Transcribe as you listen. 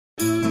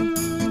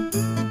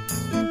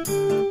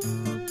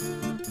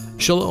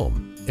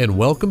Shalom, and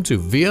welcome to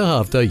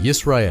V'ahavta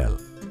Yisrael,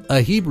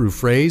 a Hebrew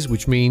phrase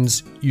which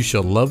means, you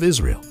shall love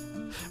Israel.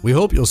 We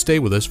hope you'll stay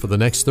with us for the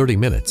next 30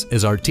 minutes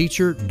as our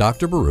teacher,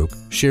 Dr. Baruch,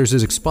 shares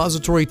his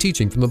expository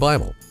teaching from the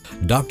Bible.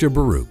 Dr.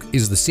 Baruch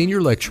is the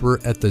senior lecturer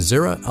at the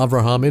Zera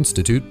Avraham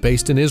Institute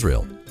based in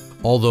Israel.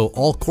 Although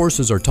all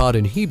courses are taught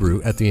in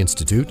Hebrew at the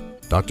Institute,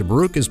 Dr.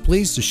 Baruch is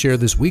pleased to share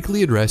this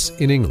weekly address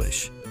in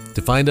English.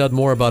 To find out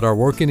more about our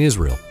work in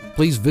Israel,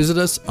 please visit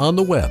us on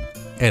the web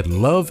at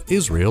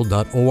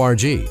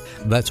loveisrael.org.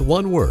 That's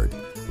one word,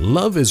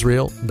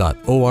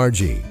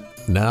 loveisrael.org.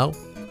 Now,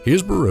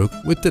 here's Baruch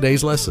with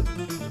today's lesson.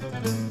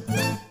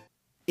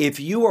 If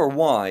you are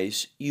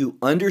wise, you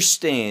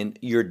understand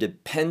your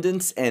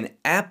dependence and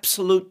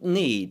absolute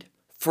need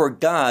for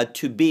God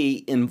to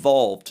be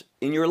involved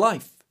in your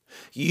life.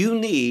 You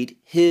need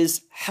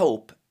His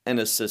help and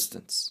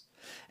assistance.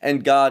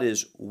 And God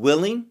is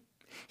willing,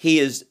 He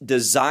is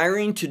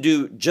desiring to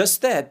do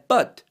just that,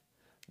 but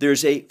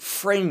there's a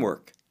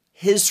framework,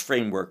 His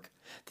framework,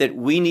 that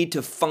we need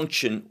to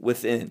function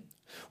within.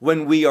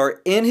 When we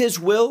are in His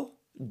will,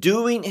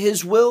 doing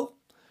His will,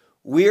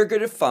 we are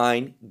going to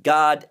find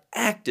God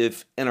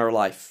active in our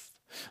life.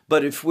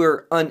 But if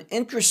we're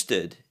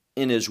uninterested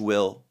in His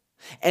will,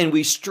 and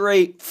we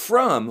stray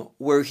from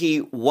where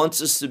He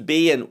wants us to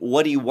be and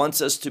what He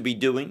wants us to be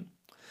doing,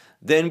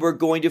 then we're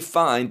going to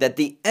find that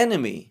the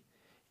enemy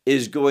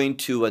is going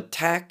to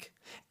attack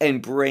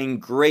and bring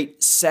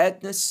great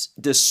sadness,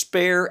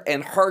 despair,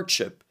 and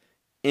hardship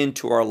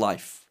into our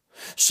life.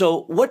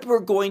 So what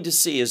we're going to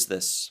see is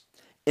this.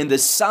 In the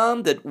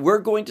psalm that we're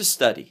going to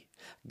study,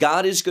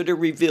 God is going to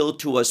reveal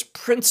to us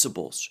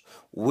principles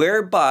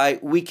whereby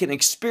we can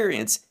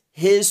experience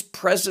His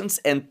presence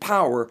and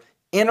power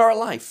in our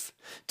life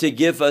to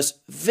give us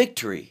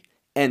victory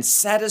and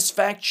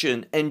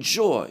satisfaction and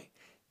joy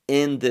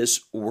in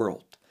this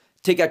world.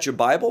 Take out your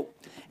Bible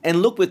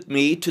and look with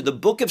me to the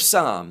book of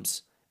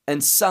Psalms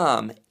and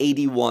Psalm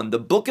 81, the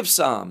book of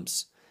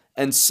Psalms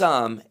and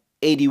Psalm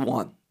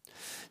 81.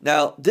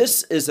 Now,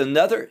 this is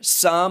another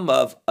Psalm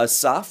of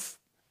Asaph,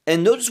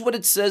 and notice what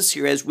it says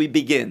here as we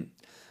begin.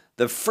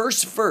 The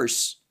first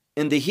verse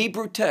in the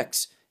Hebrew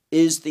text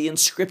is the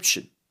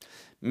inscription.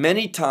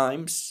 Many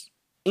times,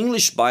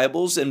 English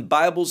Bibles and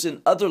Bibles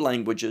in other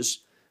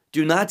languages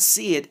do not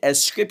see it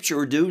as scripture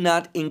or do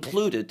not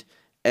include it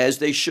as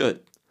they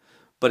should.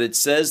 But it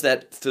says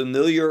that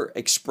familiar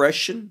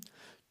expression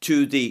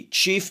to the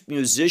chief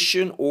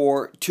musician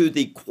or to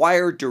the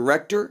choir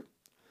director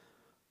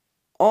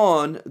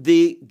on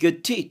the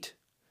gittit.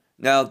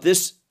 Now,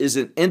 this is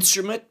an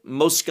instrument,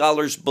 most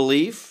scholars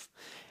believe,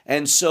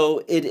 and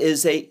so it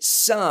is a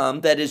psalm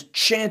that is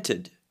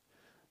chanted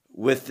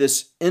with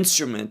this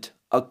instrument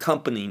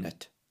accompanying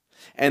it.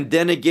 And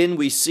then again,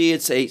 we see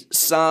it's a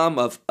psalm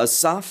of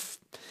Asaph.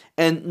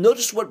 And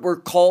notice what we're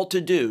called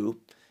to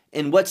do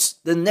in what's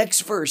the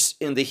next verse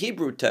in the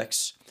Hebrew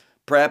text,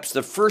 perhaps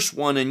the first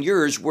one in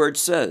yours, where it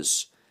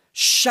says,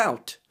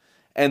 shout.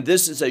 And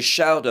this is a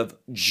shout of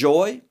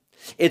joy.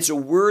 It's a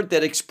word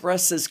that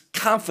expresses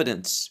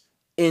confidence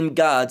in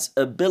God's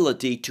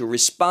ability to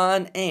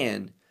respond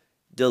and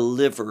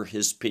deliver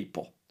His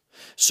people.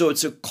 So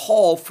it's a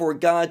call for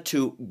God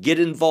to get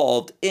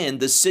involved in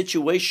the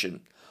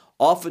situation,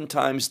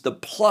 oftentimes the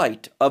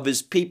plight of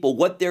His people,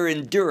 what they're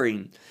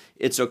enduring.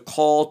 It's a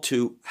call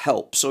to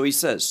help. So He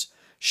says,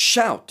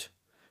 shout,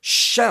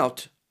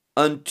 shout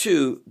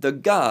unto the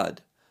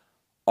God,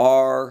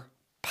 our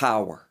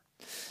power.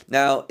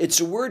 Now,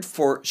 it's a word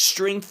for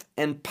strength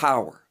and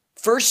power.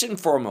 First and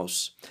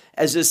foremost,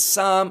 as this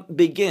psalm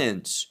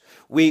begins,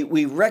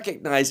 we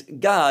recognize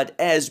God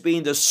as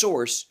being the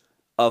source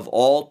of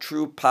all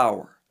true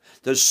power,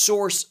 the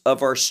source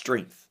of our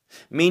strength.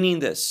 Meaning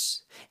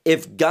this,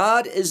 if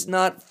God is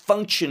not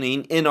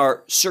functioning in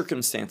our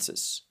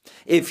circumstances,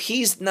 if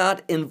He's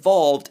not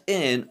involved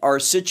in our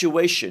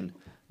situation,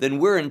 then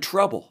we're in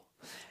trouble.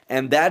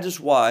 And that is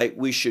why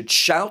we should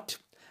shout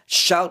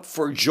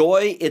for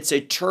joy. It's a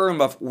term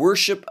of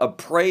worship, of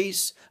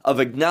praise, of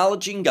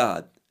acknowledging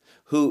God,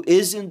 who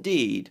is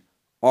indeed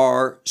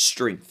our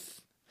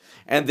strength.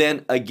 And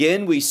then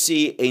again, we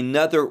see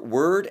another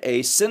word,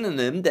 a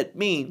synonym that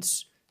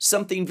means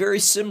something very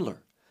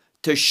similar.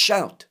 To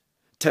shout,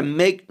 to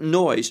make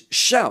noise,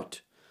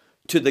 shout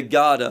to the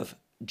God of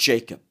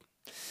Jacob.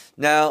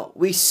 Now,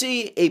 we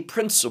see a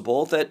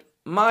principle that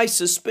my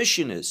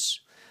suspicion is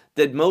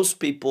that most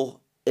people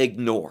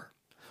ignore.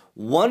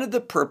 One of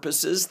the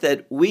purposes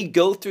that we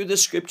go through the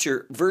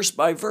scripture verse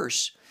by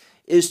verse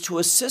is to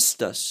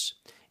assist us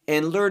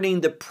in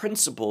learning the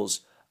principles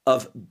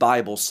of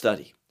Bible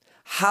study.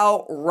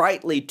 How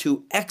rightly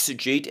to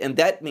exegete, and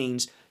that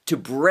means to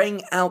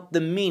bring out the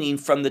meaning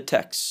from the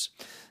text.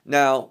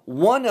 Now,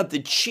 one of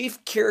the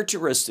chief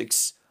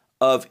characteristics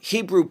of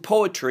Hebrew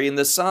poetry, and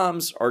the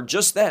Psalms are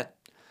just that,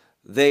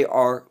 they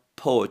are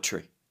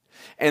poetry.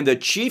 And the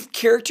chief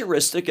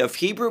characteristic of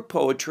Hebrew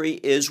poetry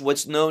is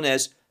what's known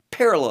as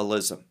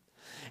parallelism.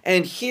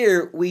 And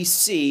here we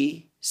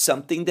see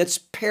something that's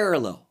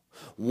parallel,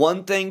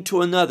 one thing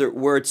to another,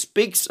 where it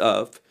speaks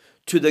of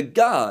to the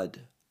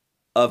God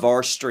of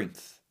our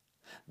strength.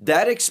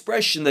 That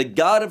expression, the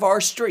God of our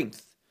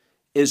strength,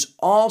 is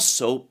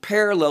also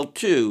parallel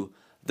to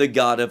the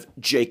God of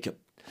Jacob.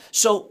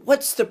 So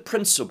what's the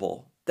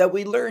principle that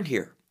we learn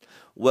here?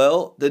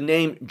 Well, the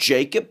name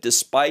Jacob,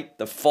 despite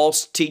the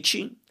false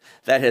teaching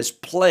that has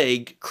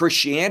plagued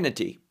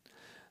Christianity,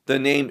 the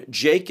name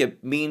Jacob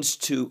means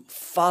to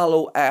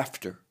follow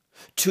after,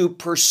 to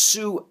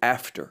pursue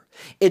after.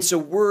 It's a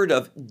word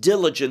of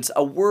diligence,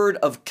 a word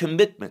of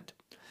commitment.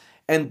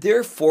 And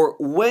therefore,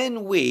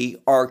 when we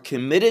are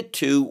committed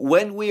to,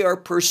 when we are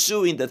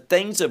pursuing the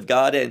things of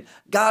God and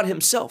God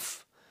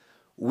Himself,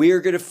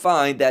 we're going to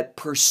find that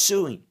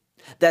pursuing,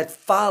 that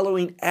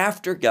following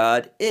after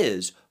God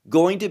is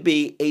going to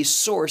be a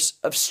source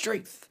of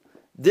strength.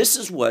 This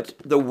is what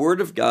the Word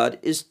of God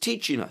is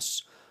teaching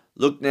us.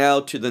 Look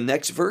now to the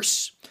next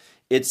verse.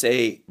 It's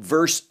a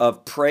verse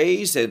of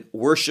praise and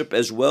worship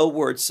as well,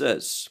 where it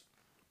says,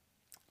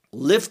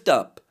 lift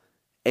up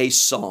a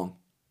song.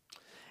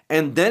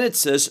 And then it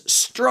says,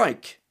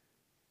 strike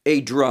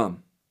a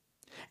drum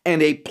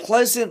and a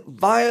pleasant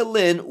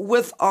violin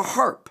with a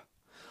harp.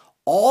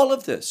 All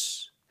of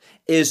this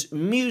is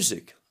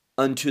music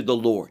unto the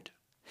Lord.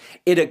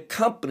 It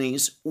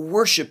accompanies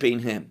worshiping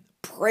Him,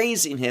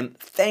 praising Him,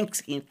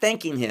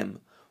 thanking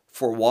Him.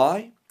 For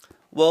why?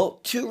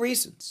 Well, two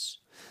reasons.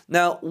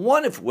 Now,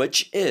 one of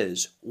which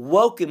is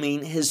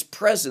welcoming His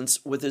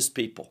presence with His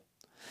people.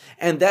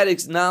 And that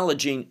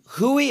acknowledging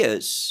who He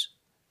is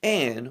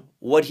and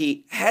what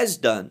He has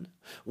done,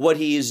 what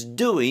He is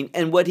doing,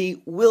 and what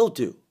He will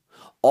do.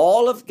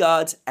 All of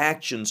God's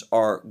actions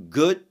are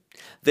good,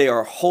 they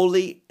are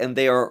holy, and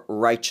they are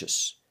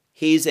righteous.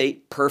 He's a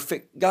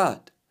perfect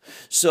God.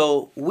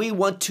 So we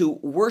want to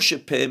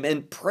worship Him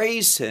and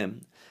praise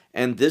Him,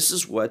 and this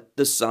is what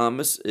the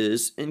psalmist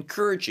is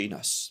encouraging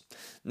us.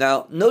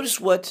 Now, notice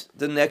what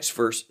the next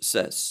verse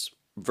says.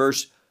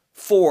 Verse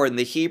 4 in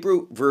the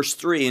Hebrew, verse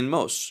 3 in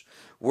most,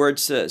 where it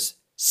says,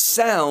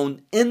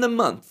 sound in the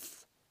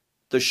month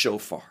the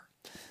shofar.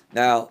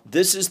 Now,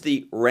 this is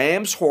the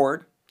ram's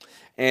horn,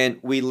 and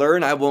we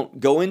learn, I won't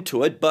go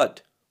into it,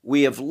 but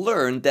we have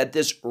learned that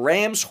this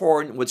ram's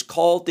horn, what's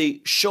called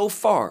the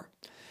shofar,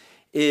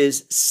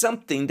 is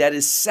something that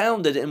is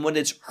sounded, and when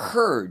it's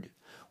heard,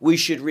 we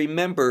should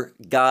remember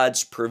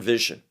God's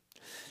provision.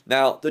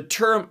 Now, the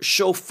term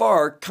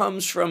shofar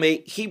comes from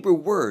a Hebrew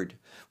word,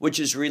 which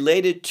is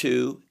related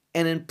to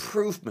an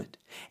improvement,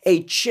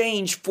 a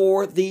change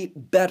for the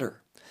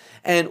better.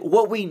 And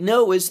what we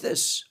know is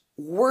this: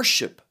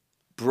 worship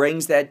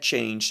brings that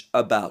change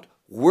about.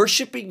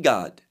 Worshiping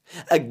God,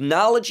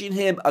 acknowledging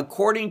Him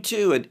according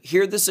to, and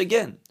hear this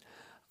again,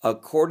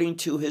 according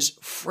to His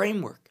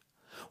framework.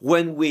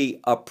 When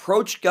we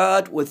approach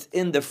God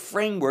within the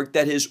framework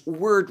that His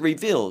Word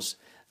reveals,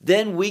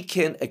 then we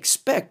can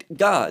expect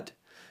God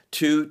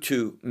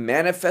to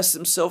manifest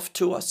Himself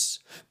to us,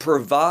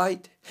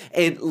 provide,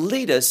 and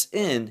lead us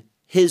in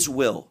His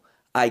will.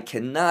 I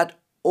cannot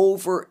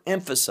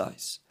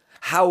overemphasize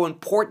how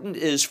important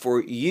it is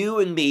for you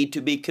and me to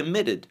be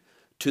committed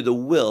to the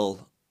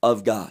will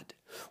of God.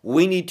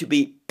 We need to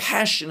be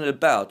passionate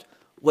about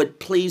what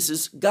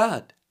pleases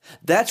God.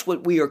 That's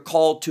what we are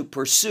called to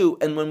pursue.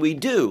 And when we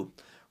do,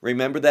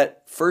 remember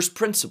that first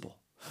principle.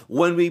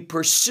 When we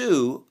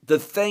pursue the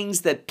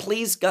things that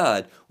please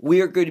God,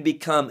 we are going to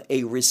become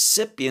a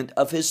recipient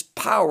of His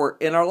power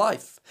in our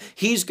life.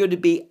 He's going to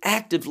be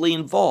actively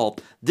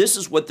involved. This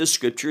is what the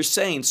scripture is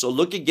saying. So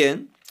look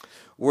again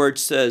where it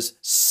says,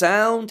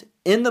 sound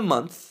in the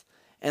month,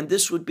 and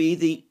this would be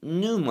the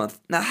new month.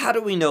 Now, how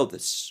do we know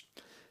this?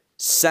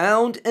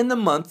 Sound in the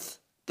month,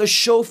 the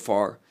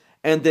shofar,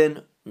 and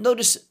then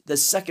notice the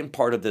second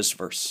part of this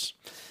verse.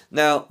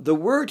 Now, the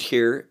word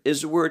here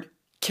is the word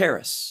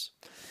charis.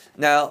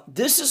 Now,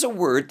 this is a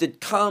word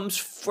that comes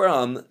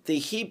from the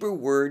Hebrew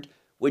word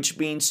which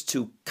means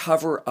to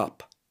cover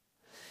up.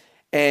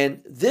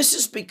 And this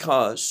is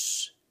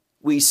because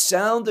we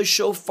sound the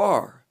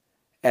shofar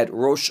at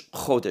Rosh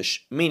Chodesh,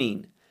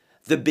 meaning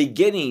the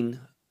beginning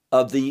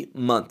of the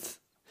month.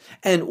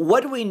 And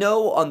what do we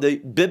know on the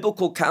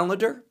biblical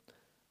calendar?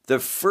 The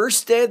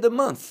first day of the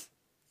month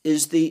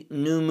is the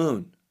new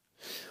moon.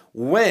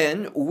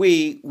 When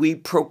we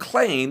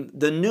proclaim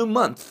the new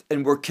month,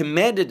 and we're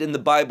commanded in the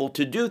Bible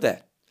to do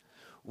that,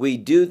 we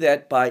do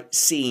that by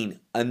seeing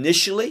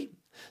initially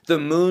the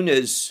moon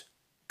is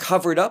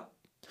covered up.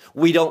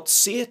 We don't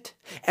see it,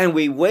 and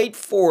we wait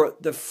for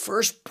the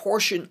first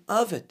portion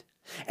of it,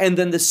 and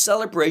then the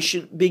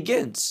celebration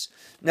begins.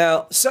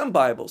 Now, some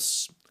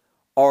Bibles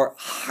are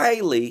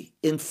highly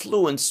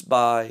influenced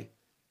by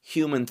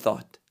human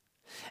thought,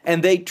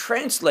 and they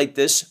translate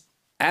this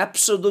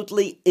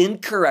absolutely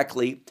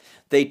incorrectly.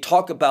 They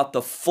talk about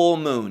the full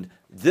moon.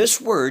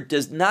 This word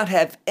does not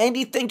have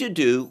anything to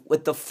do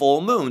with the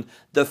full moon.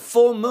 The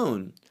full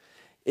moon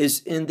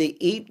is in the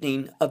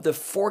evening of the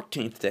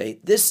 14th day.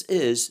 This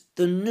is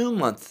the new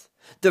month,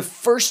 the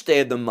first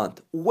day of the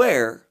month,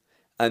 where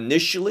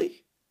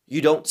initially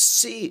you don't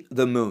see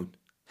the moon.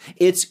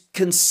 It's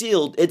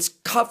concealed, it's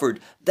covered.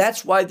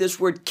 That's why this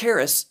word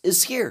charis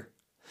is here.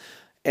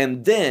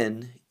 And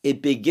then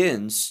it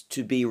begins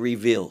to be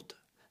revealed.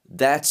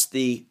 That's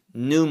the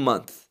new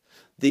month,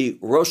 the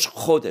Rosh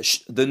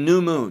Chodesh, the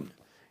new moon.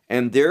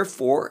 And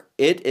therefore,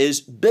 it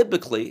is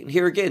biblically, and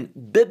here again,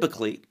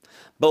 biblically,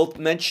 both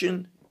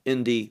mentioned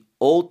in the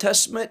Old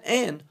Testament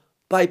and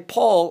by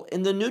Paul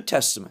in the New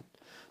Testament.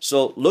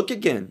 So look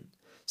again,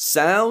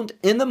 sound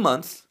in the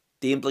month,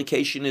 the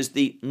implication is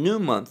the new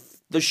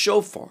month, the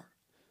shofar,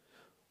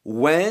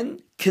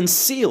 when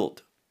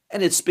concealed,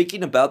 and it's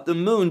speaking about the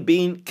moon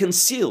being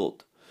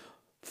concealed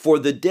for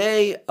the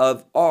day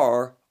of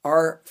our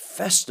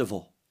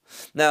festival.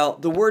 Now,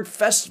 the word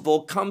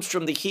festival comes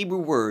from the Hebrew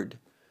word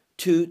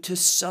to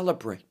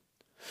celebrate.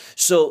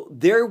 So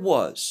there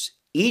was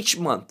each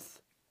month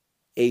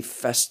a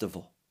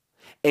festival,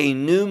 a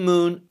new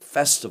moon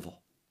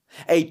festival,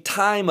 a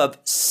time of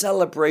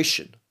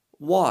celebration.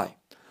 Why?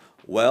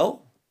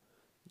 Well,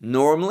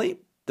 normally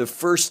the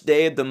first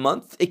day of the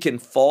month, it can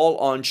fall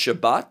on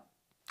Shabbat,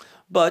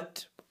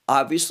 but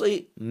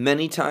obviously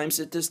many times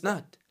it does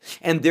not.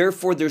 And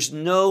therefore there's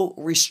no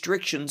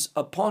restrictions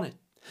upon it.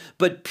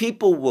 But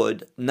people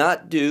would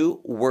not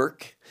do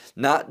work,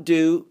 not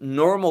do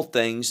normal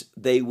things.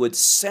 They would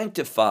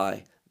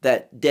sanctify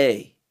that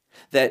day,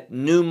 that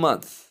new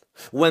month,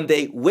 when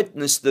they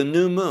witnessed the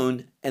new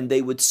moon, and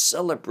they would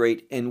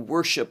celebrate and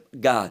worship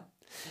God.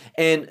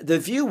 And the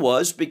view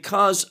was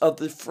because of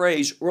the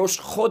phrase Rosh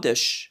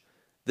Chodesh,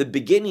 the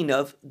beginning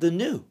of the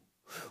new.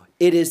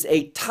 It is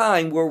a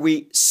time where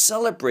we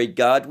celebrate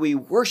God, we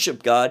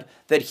worship God,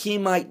 that He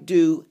might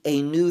do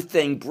a new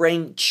thing,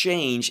 bring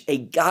change, a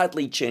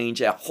godly change,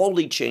 a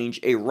holy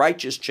change, a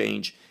righteous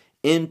change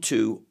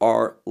into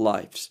our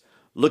lives.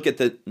 Look at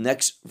the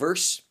next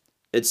verse.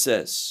 It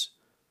says,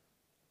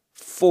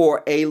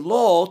 for a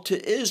law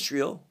to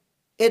Israel,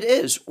 it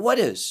is, what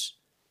is?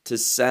 To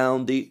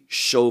sound the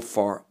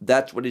shofar.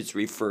 That's what it's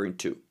referring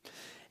to.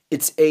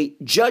 It's a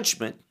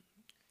judgment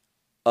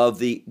of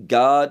the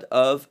God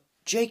of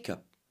Jacob.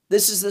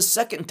 This is the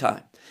second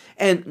time.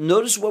 And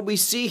notice what we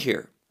see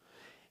here.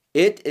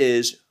 It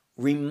is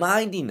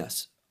reminding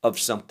us of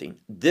something.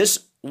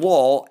 This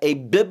law, a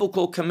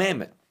biblical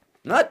commandment,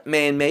 not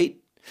man-made,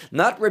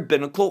 not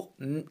rabbinical,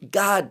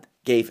 God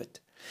gave it,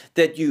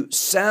 that you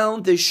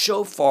sound the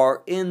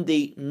shofar in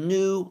the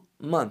new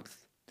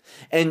month.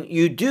 And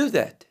you do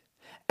that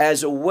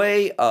as a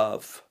way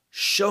of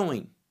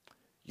showing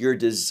your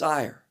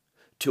desire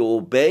to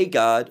obey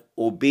God.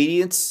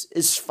 Obedience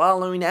is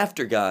following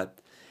after God.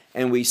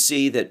 And we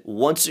see that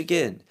once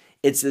again,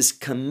 it's this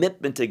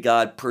commitment to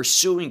God,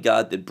 pursuing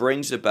God, that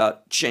brings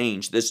about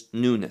change, this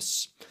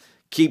newness.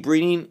 Keep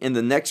reading in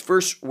the next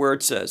verse where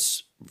it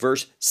says,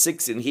 verse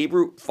 6 in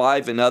Hebrew,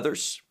 5 in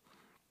others,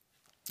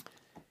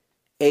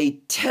 a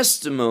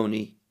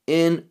testimony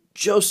in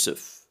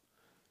Joseph,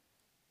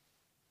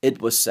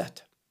 it was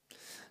set.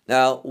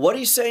 Now, what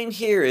he's saying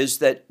here is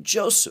that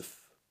Joseph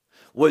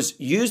was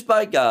used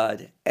by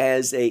God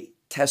as a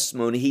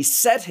testimony. He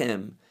set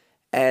him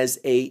as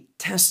a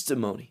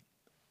testimony,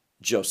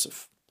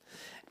 Joseph.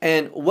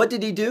 And what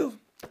did he do?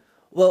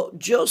 Well,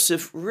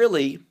 Joseph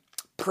really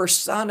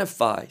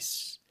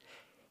personifies.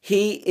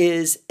 He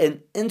is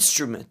an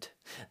instrument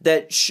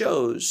that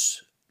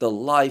shows the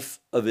life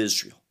of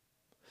Israel.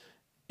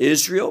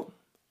 Israel,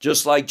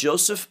 just like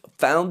Joseph,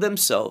 found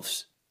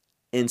themselves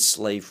in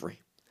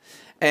slavery.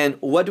 And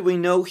what do we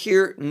know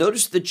here?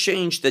 Notice the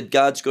change that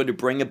God's going to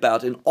bring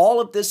about. And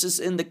all of this is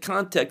in the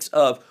context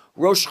of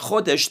Rosh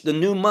Chodesh, the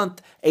new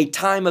month, a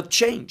time of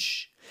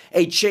change.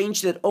 A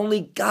change that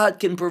only God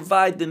can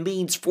provide the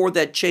means for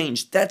that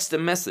change. That's the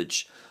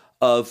message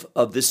of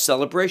this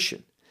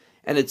celebration.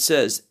 And it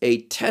says,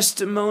 a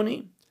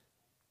testimony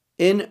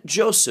in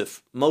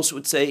Joseph, most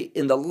would say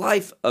in the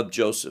life of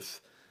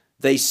Joseph,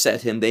 they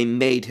set him, they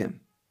made him.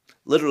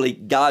 Literally,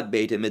 God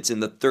made him. It's in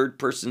the third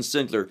person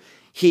singular.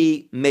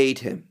 He made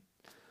him.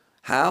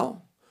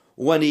 How?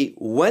 When he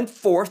went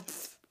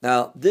forth.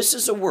 Now, this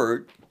is a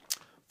word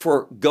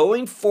for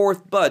going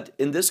forth, but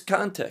in this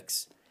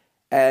context,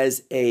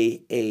 as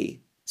a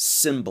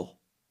symbol,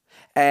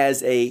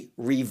 as a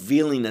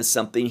revealing of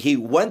something. He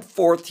went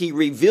forth, he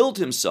revealed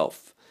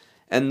himself.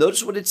 And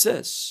notice what it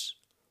says,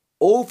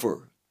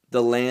 over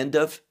the land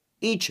of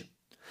Egypt.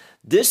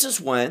 This is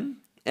when,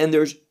 and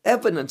there's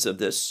evidence of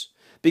this,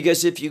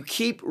 because if you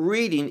keep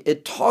reading,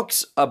 it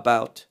talks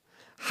about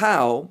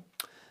how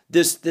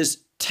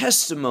this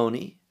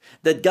testimony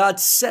that God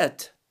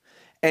set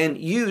and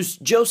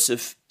used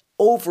Joseph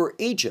over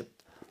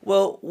Egypt.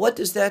 Well, what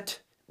does that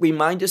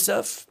remind us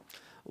of?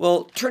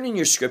 Well, turn in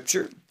your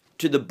scripture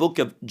to the book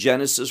of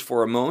Genesis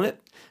for a moment.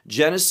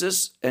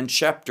 Genesis and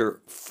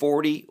chapter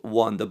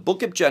 41. The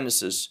book of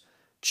Genesis,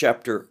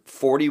 chapter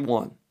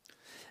 41.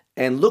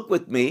 And look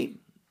with me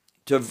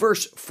to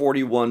verse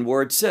 41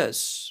 where it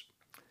says,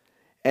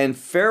 and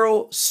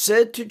Pharaoh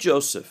said to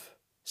Joseph,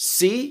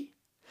 see,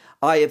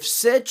 I have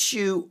set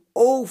you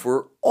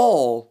over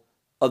all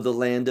of the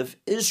land of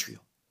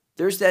Israel.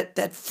 There's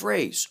that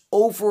phrase,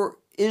 over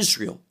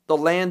Israel, the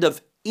land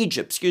of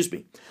Egypt,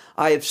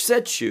 I have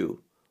set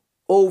you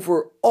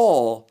over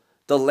all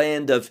the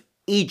land of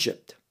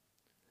Egypt.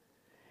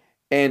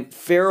 And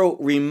Pharaoh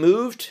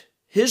removed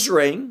his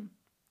ring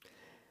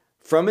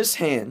from his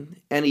hand,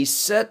 and he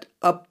set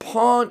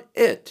upon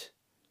it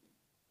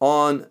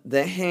on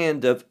the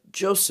hand of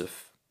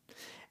Joseph,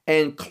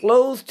 and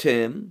clothed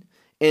him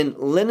in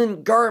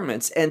linen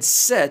garments, and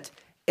set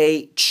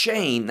a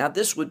chain. Now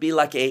this would be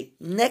like a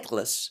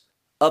necklace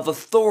of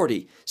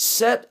authority,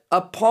 set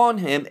upon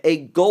him a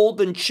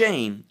golden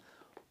chain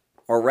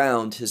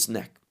around his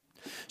neck.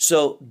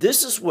 So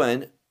this is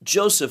when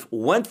Joseph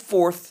went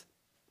forth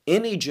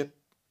in Egypt,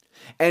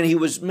 and he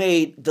was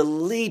made the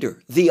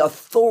leader, the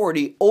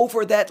authority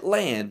over that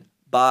land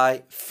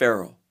by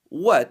Pharaoh.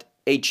 What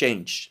a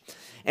change.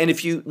 And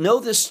if you know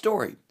this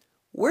story,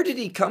 where did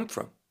he come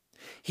from?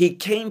 He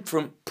came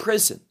from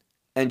prison.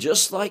 And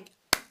just like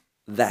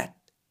that,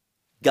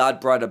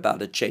 God brought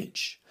about a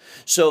change.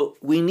 So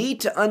we need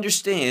to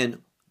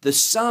understand the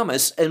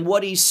psalmist and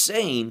what he's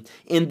saying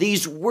in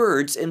these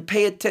words and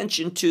pay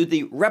attention to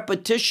the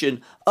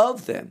repetition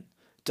of them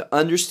to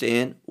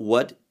understand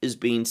what is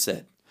being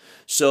said.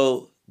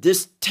 So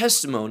this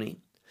testimony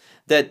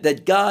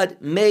that God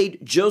made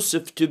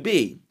Joseph to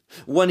be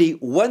when he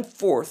went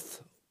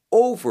forth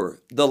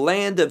over the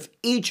land of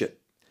Egypt.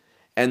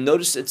 And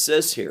notice it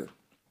says here,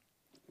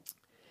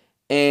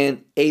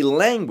 and a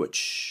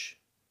language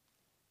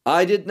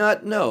I did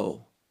not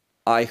know,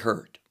 I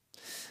heard.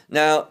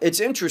 Now, it's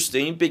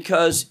interesting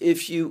because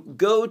if you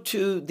go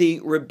to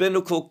the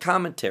rabbinical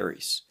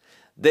commentaries,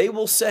 they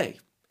will say,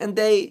 and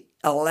they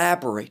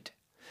elaborate,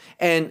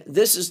 and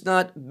this is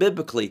not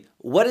biblically.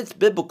 What it's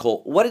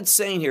biblical, what it's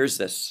saying here is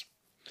this.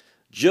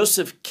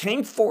 Joseph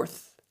came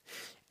forth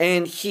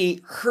and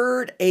he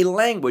heard a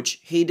language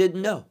he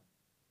didn't know.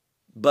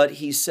 But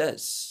he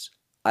says,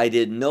 I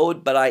didn't know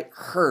it, but I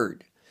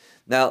heard.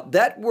 Now,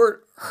 that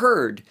word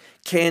heard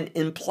can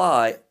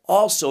imply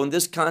also in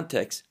this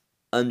context,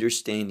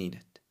 understanding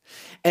it.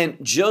 And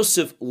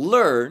Joseph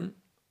learned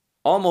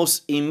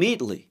almost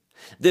immediately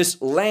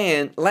this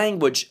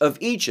language of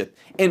Egypt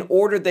in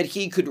order that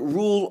he could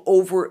rule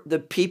over the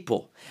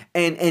people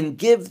and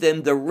give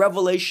them the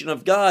revelation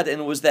of God.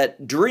 And it was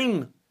that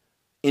dream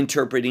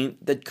interpreting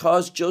that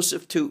caused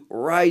Joseph to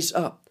rise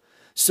up.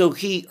 So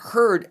he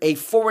heard a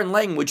foreign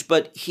language,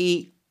 but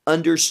he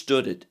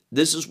understood it.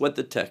 This is what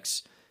the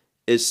text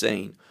is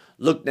saying.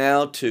 Look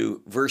now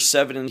to verse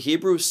 7 in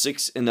Hebrew,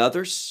 6 in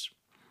others.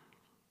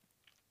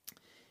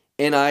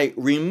 And I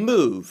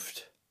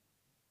removed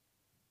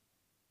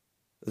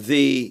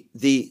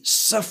the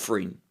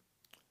suffering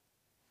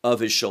of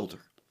his shoulder.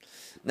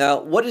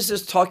 Now, what is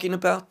this talking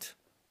about?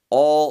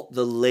 All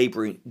the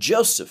laboring.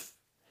 Joseph,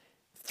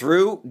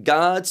 through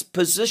God's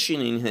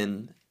positioning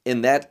him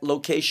in that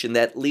location,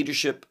 that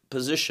leadership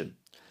position,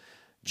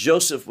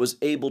 Joseph was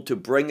able to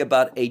bring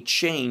about a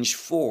change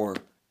for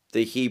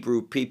the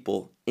Hebrew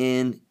people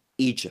in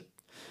Egypt.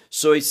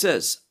 So he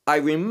says, I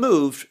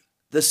removed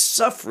the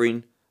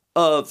suffering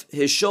of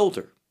his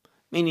shoulder,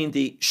 meaning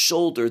the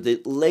shoulder,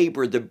 the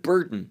labor, the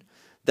burden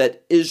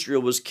that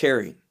Israel was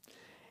carrying,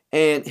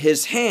 and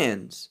his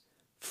hands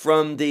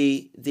from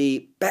the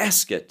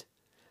basket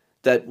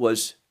that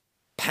was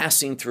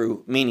passing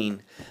through,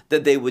 meaning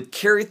that they would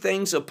carry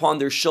things upon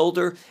their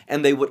shoulder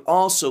and they would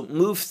also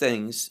move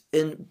things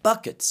in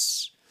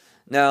buckets.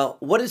 Now,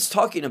 what it's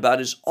talking about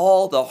is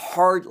all the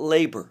hard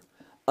labor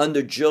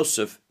under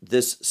Joseph,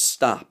 this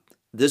stopped.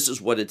 This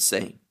is what it's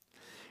saying.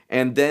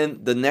 And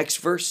then the next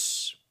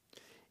verse,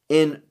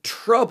 in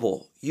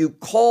trouble you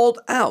called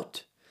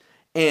out,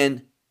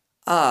 and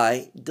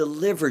I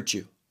delivered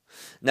you.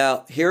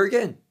 Now, here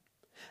again,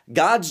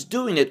 God's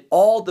doing it.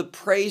 All the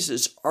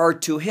praises are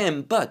to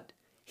him, but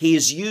he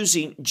is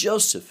using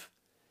Joseph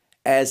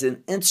as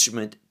an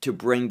instrument to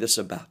bring this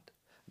about.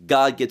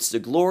 God gets the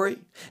glory.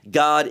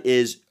 God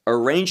is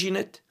arranging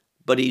it,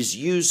 but he's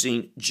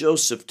using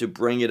Joseph to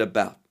bring it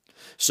about.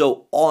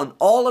 So on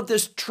all of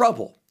this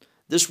trouble,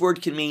 this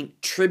word can mean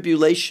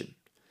tribulation.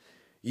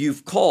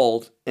 You've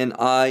called and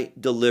I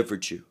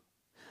delivered you.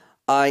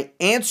 I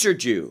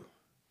answered you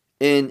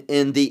in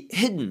the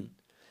hidden.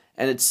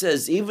 And it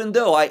says, even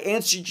though I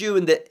answered you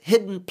in the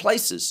hidden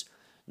places,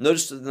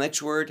 notice the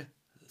next word,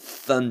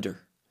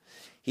 thunder.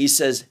 He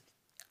says,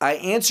 I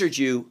answered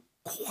you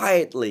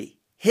quietly,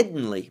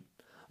 hiddenly,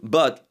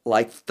 but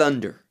like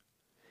thunder.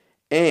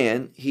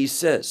 And he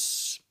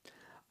says,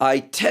 I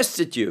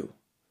tested you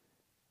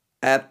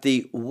at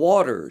the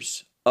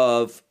waters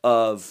of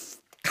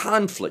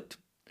conflict,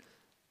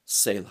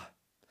 Selah.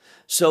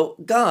 So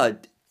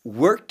God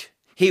worked,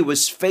 he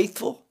was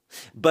faithful,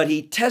 but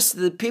he tested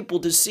the people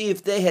to see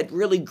if they had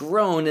really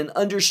grown and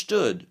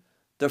understood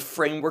the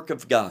framework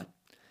of God.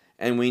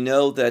 And we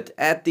know that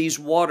at these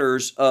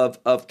waters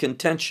of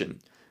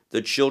contention,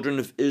 the children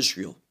of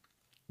Israel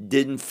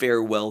didn't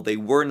fare well. They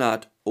were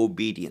not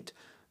obedient.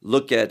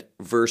 Look at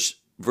verse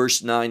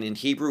 9 in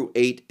Hebrew,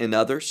 8 in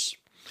others.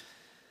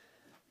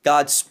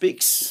 God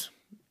speaks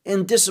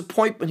in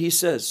disappointment. He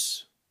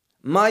says,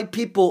 my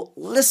people,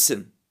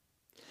 listen,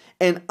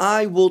 and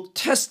I will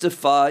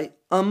testify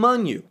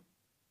among you.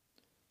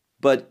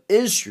 But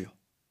Israel,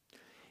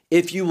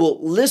 if you will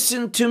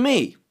listen to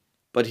me,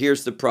 but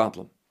here's the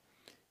problem.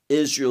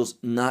 Israel's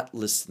not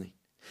listening.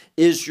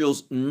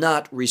 Israel's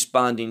not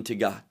responding to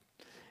God.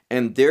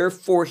 And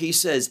therefore, he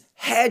says,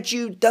 had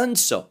you done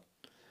so,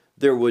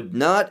 there would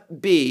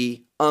not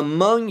be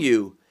among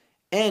you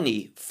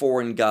any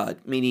foreign god,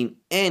 meaning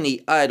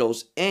any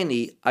idols,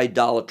 any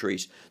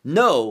idolatries.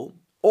 No,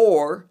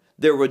 or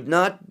there would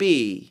not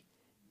be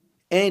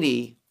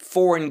any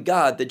foreign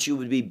god that you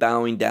would be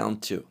bowing down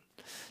to.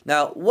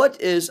 Now,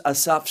 what is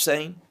Asaph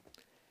saying?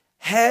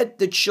 Had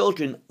the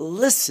children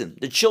listened,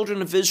 the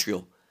children of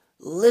Israel,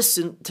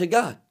 listened to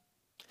God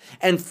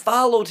and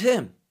followed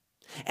him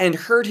and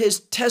heard his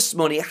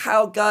testimony,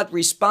 how God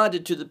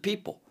responded to the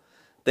people,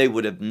 they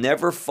would have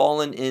never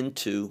fallen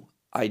into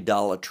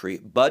idolatry.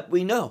 But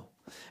we know,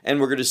 and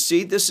we're going to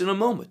see this in a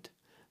moment,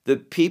 the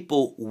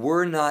people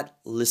were not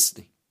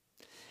listening.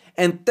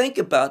 And think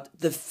about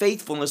the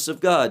faithfulness of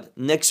God.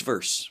 Next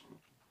verse.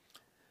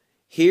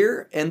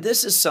 Here, and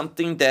this is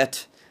something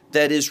that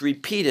is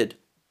repeated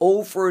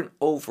over and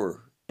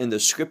over in the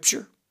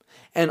scripture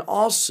and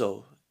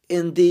also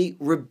in the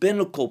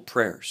rabbinical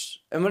prayers.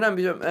 And what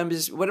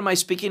am I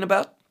speaking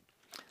about?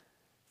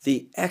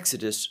 The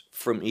Exodus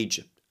from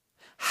Egypt.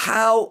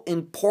 How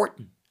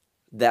important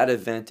that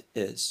event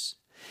is.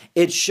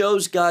 It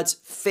shows God's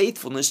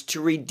faithfulness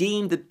to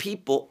redeem the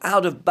people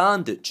out of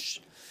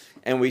bondage.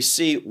 And we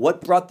see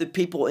what brought the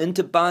people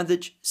into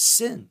bondage?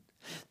 Sin.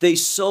 They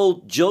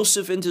sold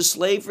Joseph into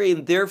slavery,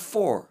 and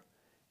therefore,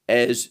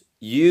 as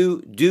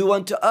you do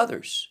unto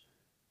others,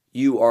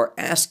 you are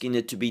asking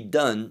it to be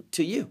done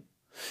to you.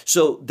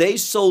 So they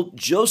sold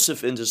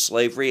Joseph into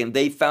slavery, and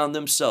they found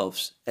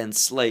themselves and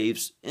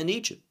slaves in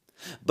Egypt.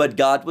 But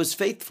God was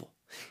faithful.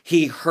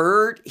 He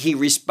heard, he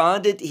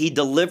responded, he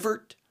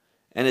delivered.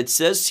 And it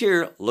says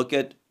here, look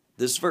at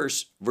this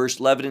verse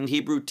 11 in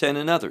Hebrew 10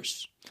 and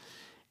others.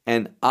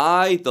 And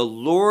I, the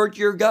Lord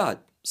your God,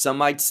 some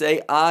might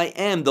say, I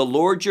am the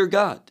Lord your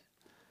God,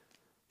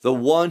 the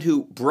one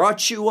who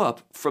brought you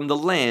up from the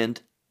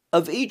land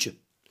of Egypt.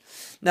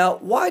 Now,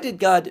 why did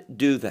God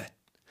do that?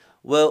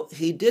 Well,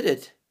 he did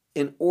it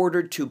in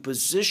order to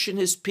position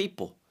his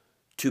people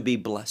to be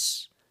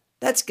blessed.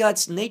 That's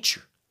God's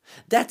nature.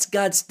 That's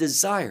God's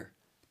desire,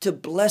 to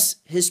bless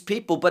his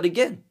people. But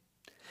again,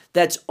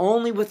 that's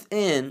only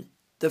within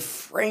the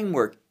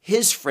framework,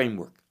 his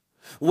framework,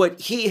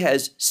 what he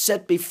has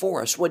set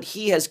before us, what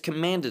he has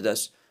commanded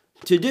us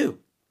to do.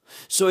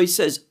 So he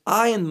says,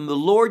 I am the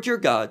Lord your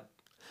God,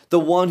 the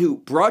one who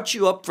brought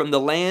you up from the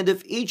land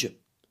of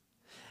Egypt.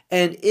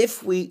 And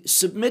if we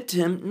submit to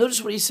him,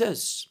 notice what he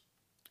says.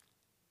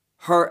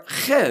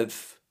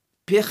 Harchev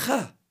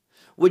picha,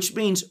 which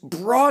means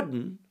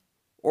broaden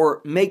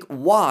or make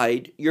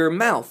wide your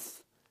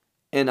mouth,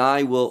 and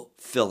I will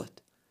fill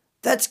it.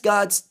 That's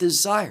God's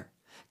desire,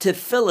 to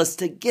fill us,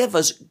 to give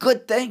us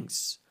good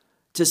things,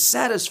 to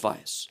satisfy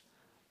us.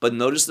 But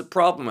notice the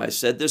problem. I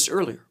said this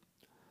earlier.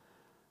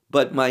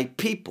 But my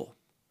people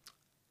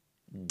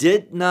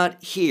did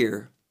not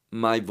hear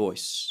my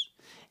voice.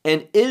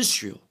 And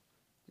Israel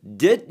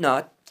did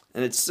not,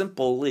 and it's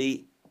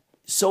simply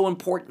so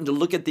important to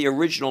look at the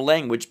original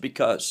language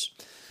because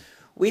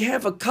we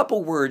have a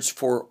couple words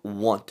for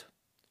want.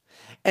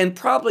 And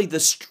probably the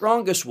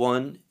strongest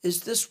one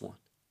is this one.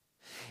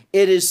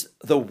 It is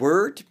the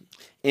word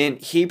in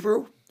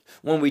Hebrew,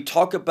 when we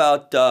talk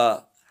about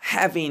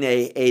having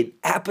an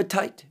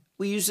appetite,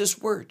 we use this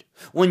word.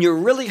 When you're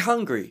really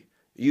hungry,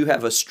 you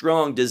have a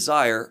strong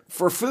desire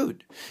for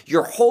food.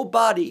 Your whole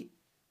body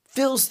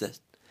feels this.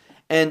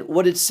 And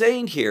what it's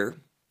saying here,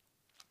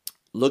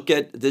 look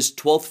at this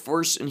 12th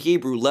verse in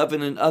Hebrew,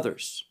 11 and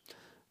others.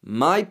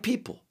 My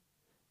people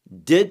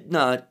did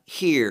not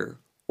hear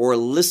or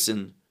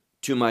listen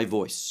to my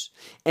voice,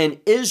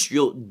 and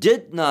Israel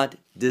did not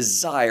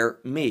desire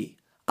me.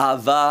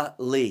 Ava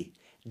li,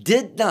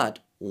 did not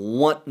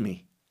want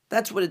me.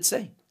 That's what it's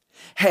saying.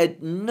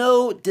 Had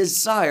no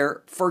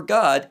desire for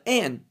God,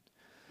 and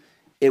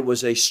it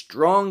was a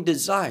strong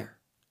desire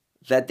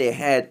that they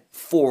had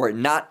for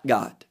not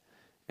God.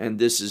 And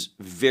this is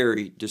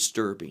very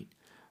disturbing.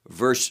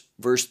 Verse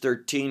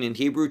 13 in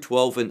Hebrew,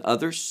 12 and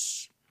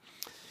others.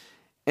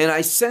 And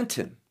I sent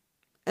him.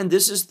 And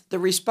this is the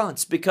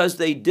response. Because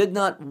they did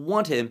not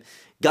want him,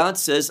 God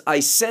says,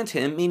 I sent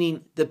him,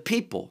 meaning the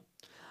people.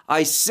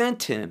 I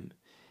sent him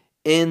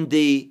in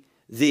the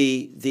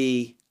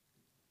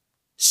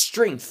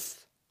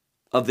strength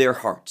of their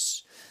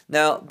hearts.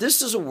 Now,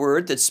 this is a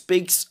word that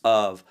speaks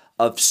of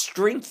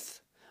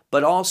strength,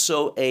 but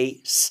also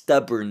a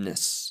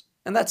stubbornness.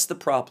 And that's the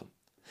problem.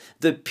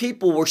 The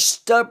people were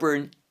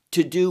stubborn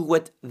to do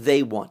what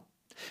they want,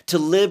 to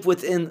live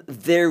within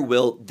their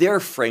will, their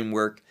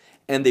framework,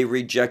 and they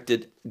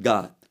rejected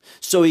God.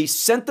 So he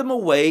sent them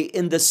away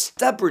in the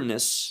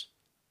stubbornness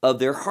of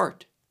their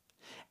heart.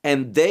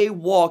 And they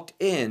walked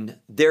in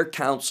their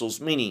counsels,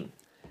 meaning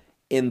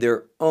in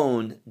their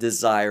own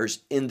desires,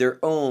 in their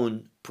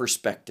own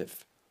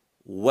perspective.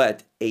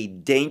 What a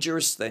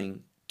dangerous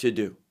thing to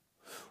do.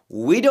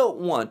 We don't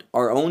want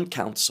our own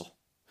counsel.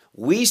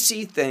 We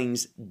see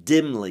things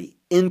dimly,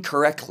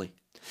 incorrectly.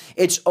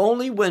 It's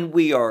only when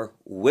we are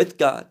with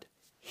God,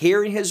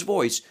 hearing his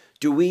voice,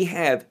 do we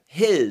have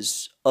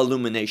his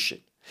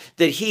illumination,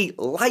 that he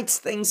lights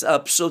things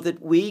up so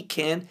that we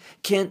can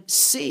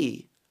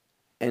see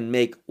and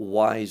make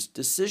wise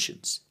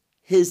decisions,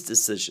 his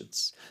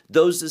decisions,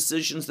 those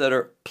decisions that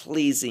are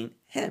pleasing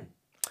him.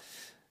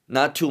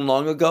 Not too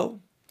long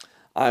ago,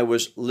 I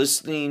was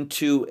listening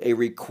to a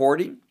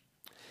recording,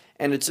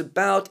 and it's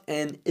about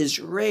an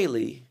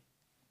Israeli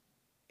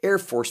Air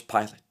Force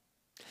pilot.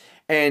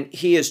 And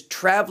he is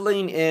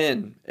traveling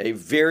in a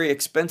very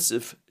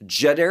expensive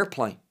jet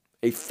airplane,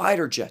 a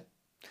fighter jet.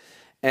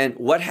 And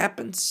what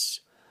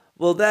happens?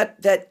 Well,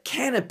 that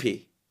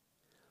canopy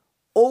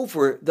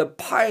over the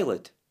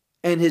pilot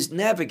and his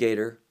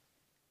navigator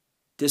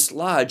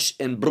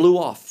dislodged and blew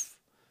off.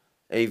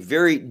 A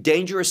very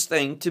dangerous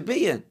thing to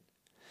be in.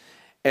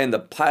 And the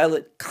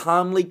pilot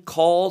calmly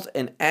called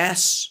and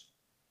asked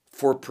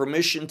for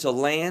permission to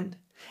land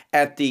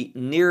at the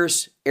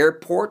nearest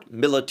airport,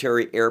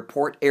 military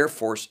airport, Air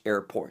Force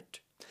airport.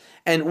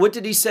 And what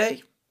did he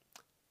say?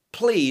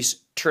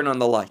 Please turn on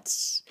the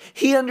lights.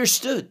 He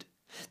understood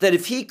that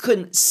if he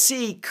couldn't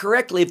see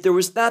correctly, if there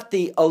was not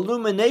the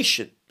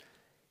illumination,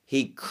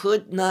 he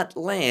could not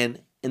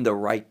land in the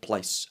right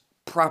place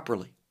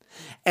properly.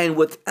 And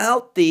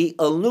without the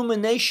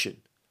illumination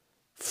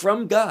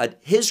from God,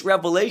 his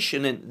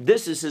revelation, and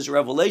this is his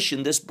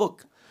revelation, this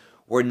book,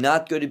 we're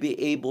not going to be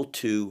able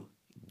to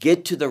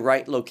get to the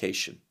right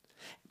location,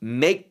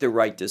 make the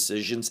right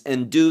decisions,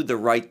 and do the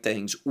right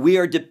things. We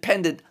are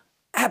dependent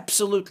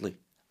absolutely,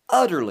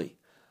 utterly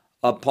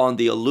upon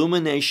the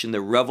illumination,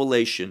 the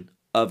revelation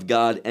of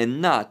God, and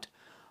not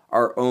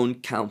our own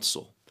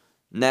counsel.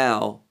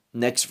 Now,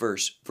 next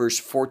verse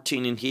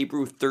 14 in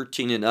Hebrew,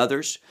 13 in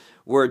others,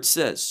 where it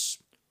says,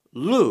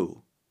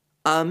 Lu,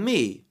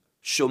 Ami,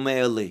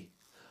 Shomei li.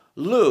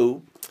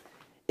 Lu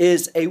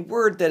is a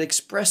word that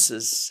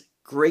expresses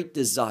great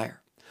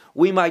desire.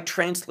 We might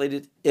translate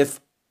it,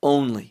 if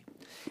only.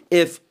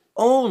 If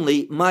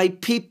only my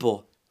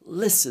people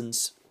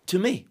listens to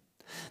me.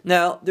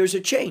 Now, there's a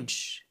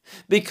change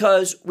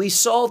because we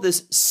saw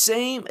this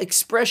same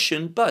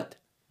expression, but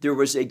there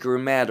was a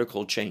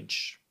grammatical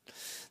change.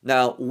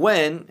 Now,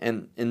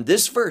 and in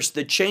this verse,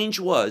 the change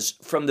was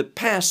from the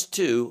past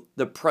to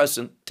the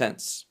present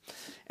tense.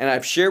 And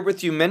I've shared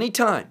with you many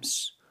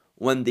times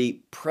when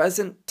the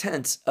present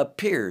tense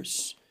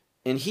appears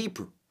in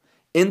Hebrew,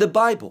 in the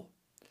Bible,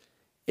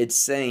 it's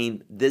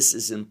saying this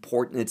is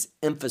important. It's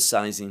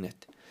emphasizing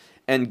it.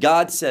 And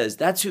God says,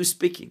 that's who's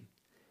speaking.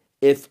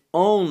 If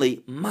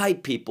only my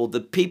people,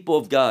 the people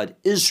of God,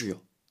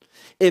 Israel,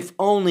 if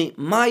only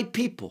my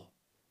people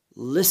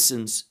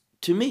listens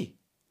to me.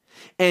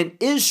 And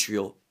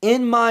Israel,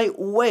 in my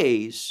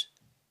ways,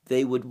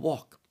 they would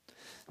walk.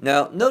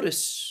 Now,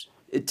 notice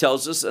it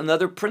tells us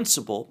another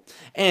principle.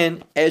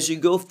 And as you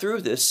go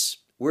through this,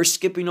 we're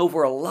skipping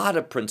over a lot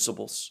of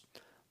principles.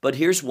 But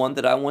here's one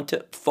that I want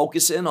to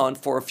focus in on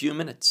for a few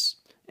minutes.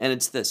 And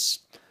it's this.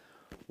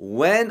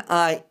 When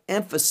I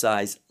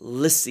emphasize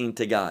listening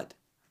to God,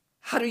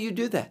 how do you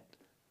do that?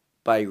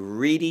 By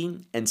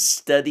reading and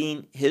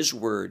studying His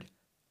Word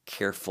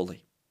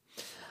carefully.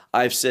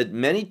 I've said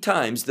many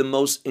times the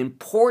most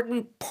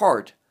important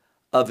part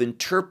of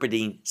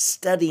interpreting,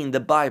 studying the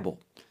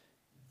Bible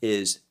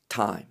is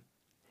time.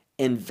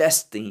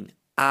 Investing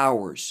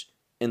hours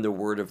in the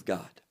Word of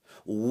God.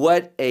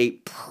 What a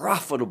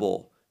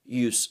profitable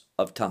use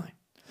of time.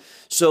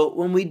 So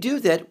when we do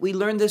that, we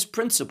learn this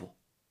principle.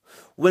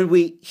 When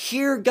we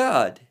hear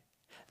God,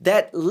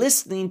 that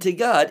listening to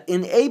God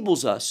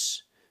enables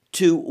us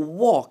to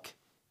walk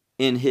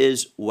in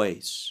His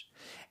ways.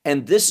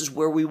 And this is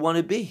where we want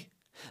to be.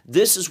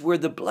 This is where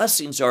the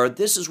blessings are.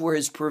 This is where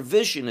His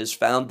provision is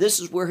found. This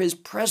is where His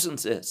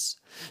presence is.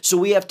 So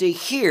we have to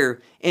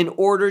hear in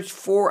order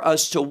for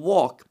us to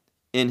walk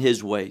in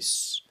His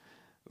ways.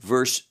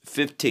 Verse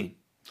 15.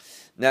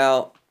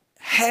 Now,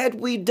 had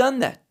we done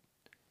that,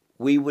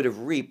 we would have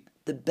reaped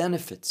the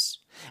benefits.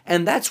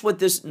 And that's what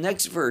this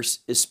next verse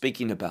is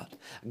speaking about.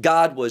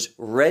 God was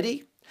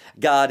ready,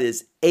 God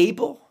is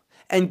able,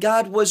 and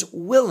God was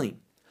willing.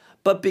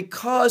 But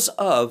because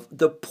of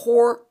the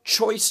poor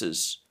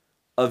choices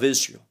of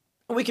Israel,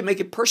 and we can make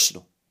it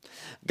personal,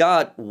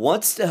 God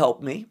wants to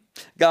help me.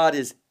 God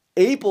is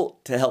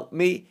able to help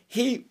me.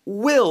 He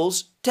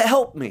wills to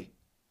help me.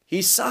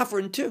 He's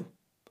sovereign too.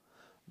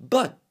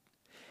 But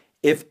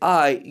if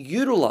I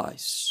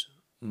utilize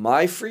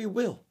my free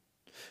will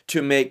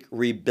to make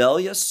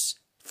rebellious,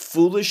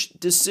 foolish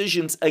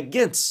decisions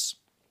against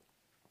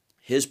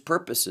His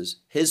purposes,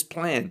 His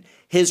plan,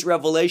 His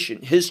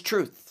revelation, His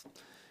truth,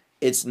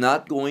 it's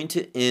not going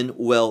to end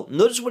well.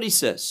 Notice what he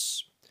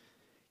says.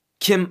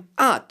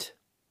 Kim'at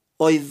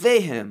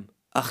oivehem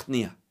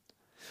achnia.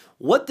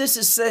 What this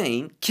is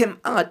saying,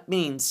 kim'at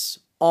means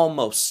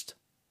almost.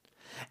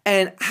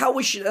 And how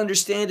we should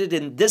understand it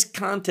in this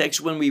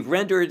context when we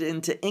render it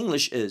into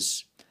English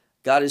is,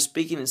 God is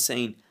speaking and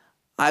saying,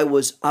 I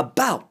was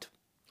about,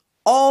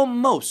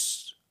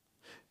 almost,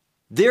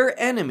 their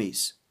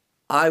enemies,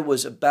 I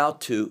was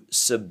about to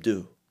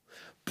subdue.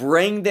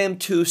 Bring them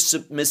to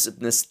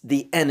submissiveness,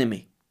 the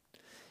enemy.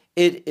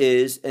 It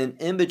is an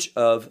image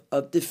of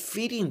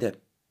defeating them,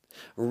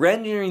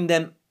 rendering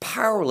them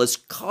powerless,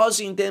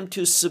 causing them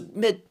to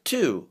submit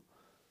to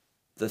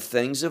the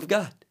things of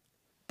God.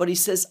 But he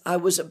says, I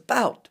was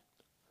about.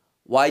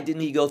 Why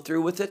didn't he go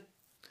through with it?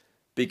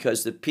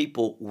 Because the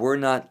people were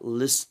not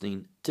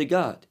listening to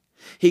God.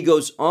 He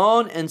goes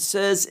on and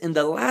says in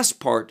the last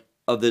part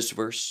of this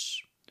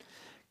verse,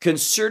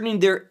 concerning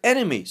their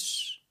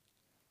enemies,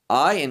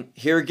 and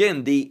here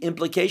again, the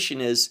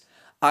implication is,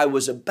 I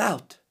was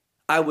about,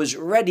 I was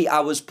ready,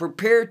 I was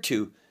prepared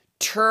to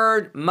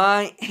turn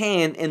my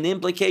hand, and the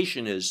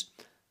implication is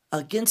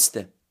against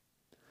them.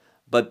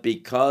 But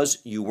because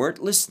you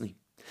weren't listening,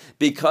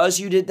 because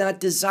you did not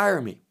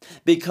desire me,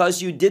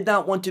 because you did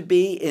not want to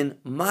be in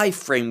my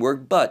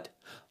framework, but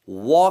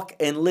walk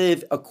and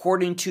live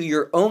according to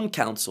your own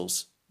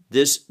counsels,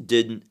 this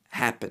didn't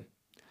happen.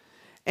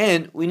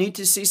 And we need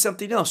to see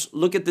something else.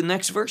 Look at the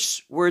next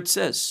verse where it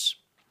says,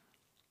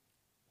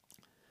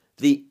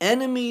 the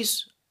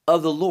enemies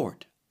of the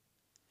Lord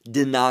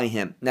deny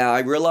him. Now I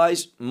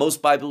realize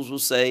most Bibles will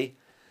say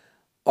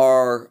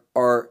are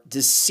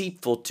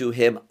deceitful to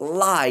him,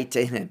 lie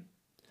to him.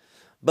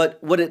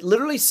 But what it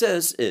literally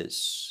says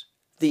is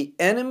the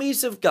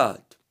enemies of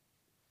God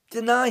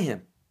deny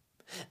him.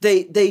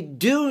 They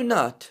do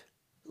not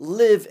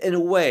live in a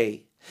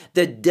way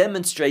that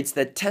demonstrates,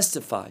 that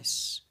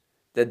testifies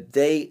that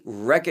they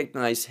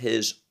recognize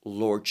his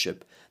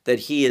lordship,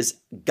 that he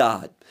is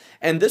God.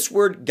 And this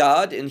word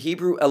God in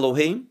Hebrew,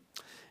 Elohim,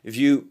 if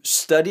you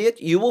study it,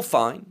 you will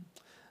find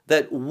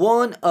that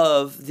one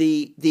of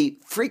the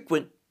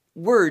frequent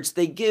words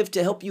they give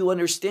to help you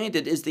understand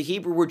it is the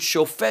Hebrew word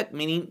shofet,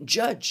 meaning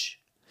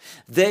judge.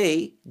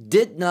 They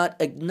did not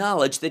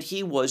acknowledge that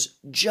he was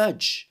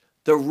judge,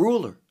 the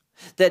ruler,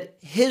 that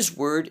his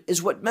word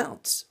is what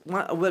matters.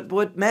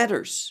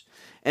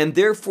 And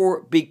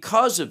therefore,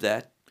 because of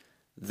that,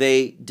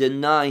 they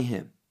deny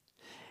him.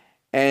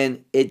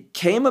 And it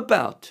came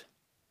about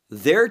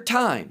their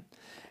time,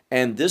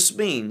 and this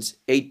means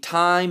a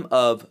time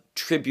of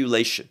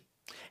tribulation,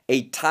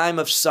 a time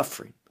of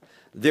suffering.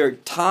 Their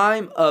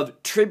time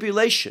of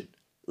tribulation,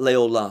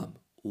 leolam,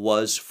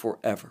 was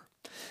forever.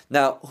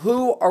 Now,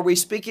 who are we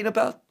speaking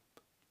about?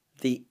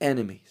 The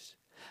enemies.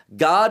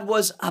 God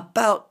was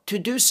about to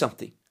do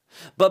something,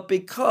 but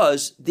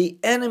because the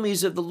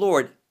enemies of the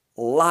Lord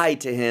lie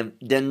to him,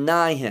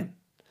 deny him,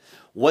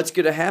 what's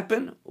going to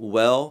happen?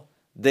 Well,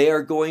 they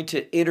are going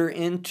to enter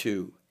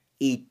into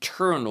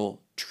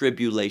eternal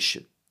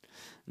tribulation.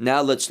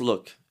 Now let's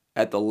look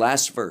at the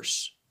last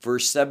verse.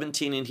 Verse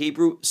 17 in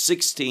Hebrew,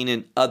 16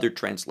 in other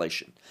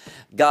translation.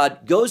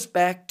 God goes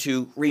back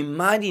to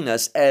reminding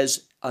us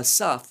as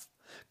Asaph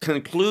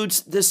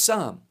concludes this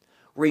psalm,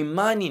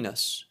 reminding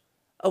us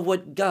of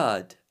what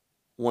God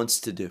wants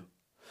to do.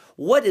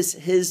 What is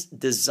his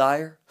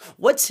desire?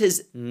 What's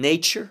his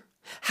nature?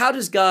 How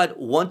does God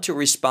want to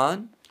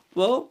respond?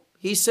 Well,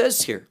 he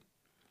says here,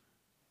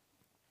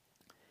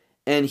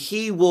 and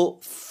he will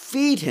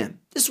feed him.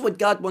 This is what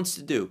God wants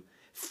to do.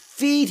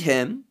 Feed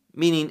him,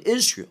 meaning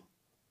Israel,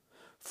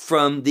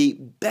 from the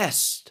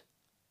best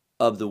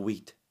of the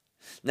wheat.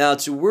 Now,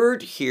 it's a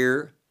word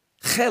here,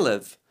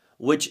 chelev,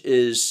 which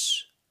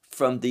is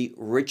from the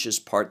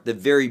richest part, the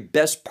very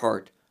best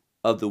part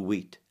of the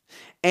wheat.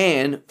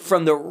 And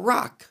from the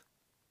rock,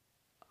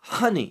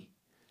 honey,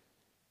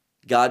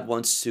 God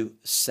wants to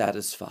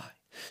satisfy.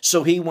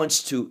 So he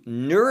wants to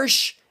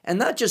nourish and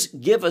not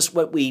just give us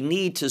what we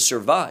need to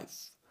survive,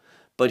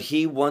 but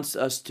he wants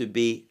us to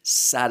be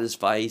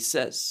satisfied. He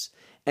says,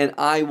 and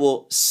I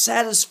will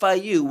satisfy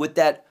you with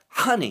that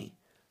honey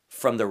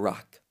from the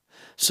rock.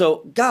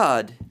 So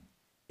God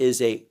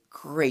is a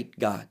great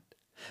God.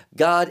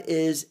 God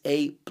is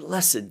a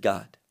blessed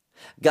God.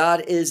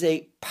 God is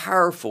a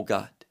powerful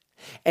God.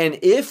 And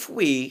if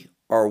we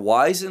are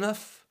wise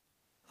enough,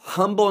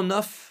 humble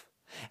enough,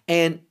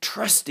 and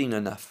trusting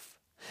enough,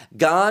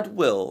 God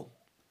will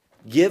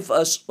give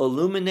us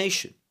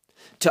illumination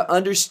to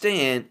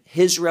understand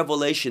his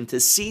revelation, to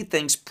see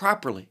things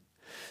properly,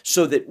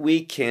 so that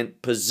we can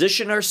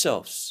position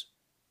ourselves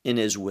in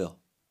his will.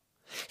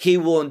 He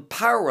will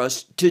empower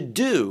us to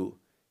do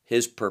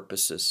his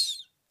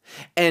purposes.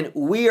 And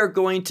we are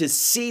going to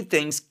see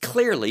things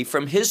clearly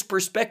from his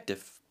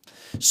perspective,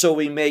 so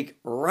we make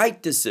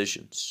right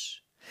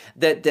decisions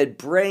that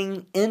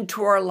bring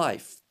into our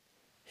life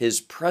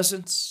his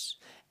presence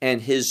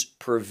and his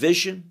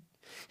provision,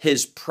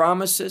 his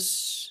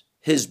promises,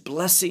 his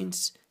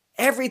blessings,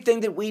 everything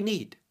that we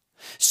need,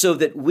 so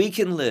that we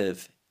can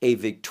live a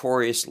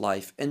victorious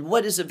life. And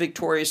what is a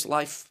victorious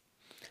life?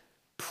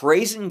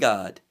 Praising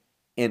God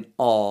in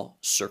all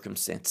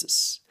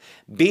circumstances.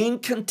 Being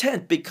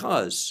content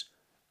because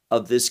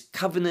of this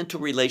covenantal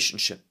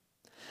relationship.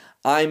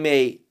 I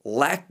may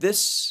lack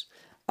this.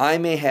 I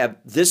may have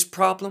this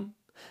problem.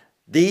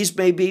 These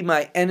may be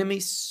my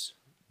enemies.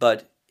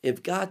 But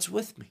if God's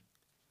with me,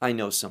 I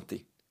know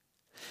something.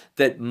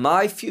 That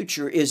my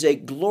future is a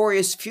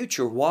glorious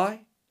future.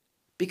 Why?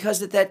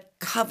 Because of that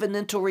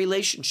covenantal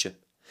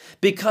relationship.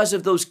 Because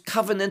of those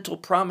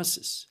covenantal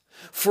promises.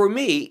 For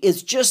me,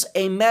 it's just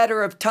a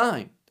matter of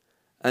time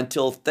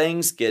until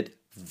things get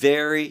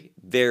very,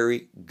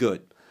 very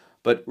good.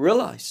 But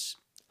realize,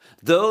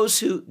 those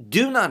who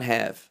do not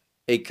have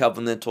a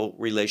covenantal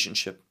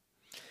relationship,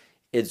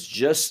 it's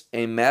just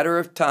a matter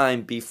of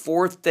time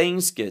before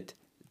things get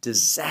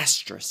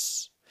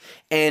disastrous.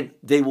 And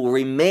they will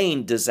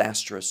remain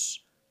disastrous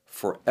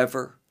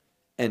forever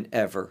and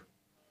ever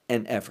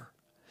and ever.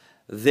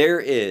 There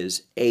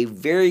is a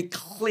very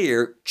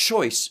clear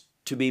choice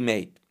to be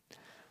made.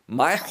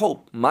 My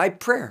hope, my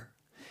prayer,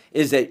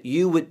 is that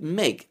you would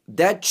make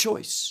that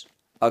choice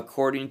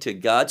according to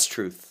God's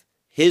truth,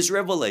 His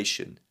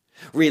revelation,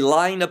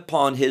 relying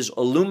upon His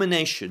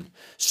illumination,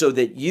 so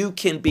that you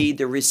can be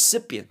the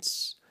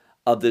recipients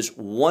of this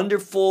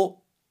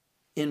wonderful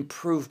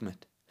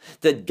improvement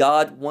that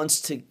God wants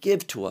to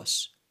give to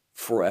us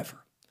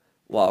forever.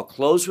 Well, I'll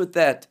close with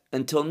that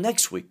until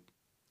next week.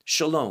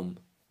 Shalom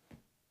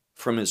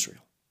from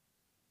Israel.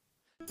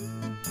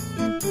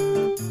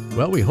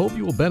 Well, we hope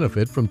you will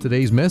benefit from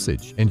today's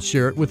message and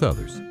share it with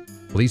others.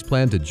 Please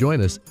plan to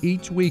join us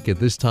each week at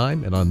this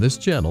time and on this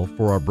channel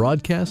for our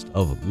broadcast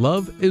of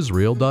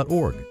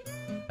loveisrael.org.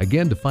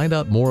 Again, to find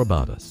out more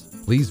about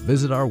us, please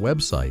visit our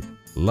website,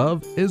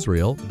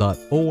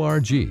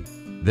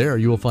 loveisrael.org. There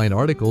you will find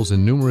articles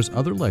and numerous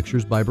other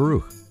lectures by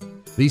Baruch.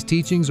 These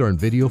teachings are in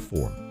video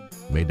form.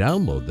 You may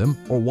download them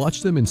or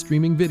watch them in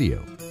streaming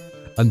video.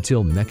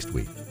 Until next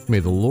week, may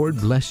the Lord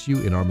bless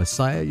you in our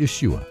Messiah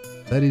Yeshua,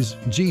 that is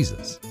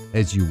Jesus,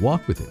 as you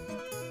walk with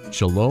Him.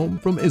 Shalom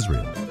from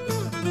Israel.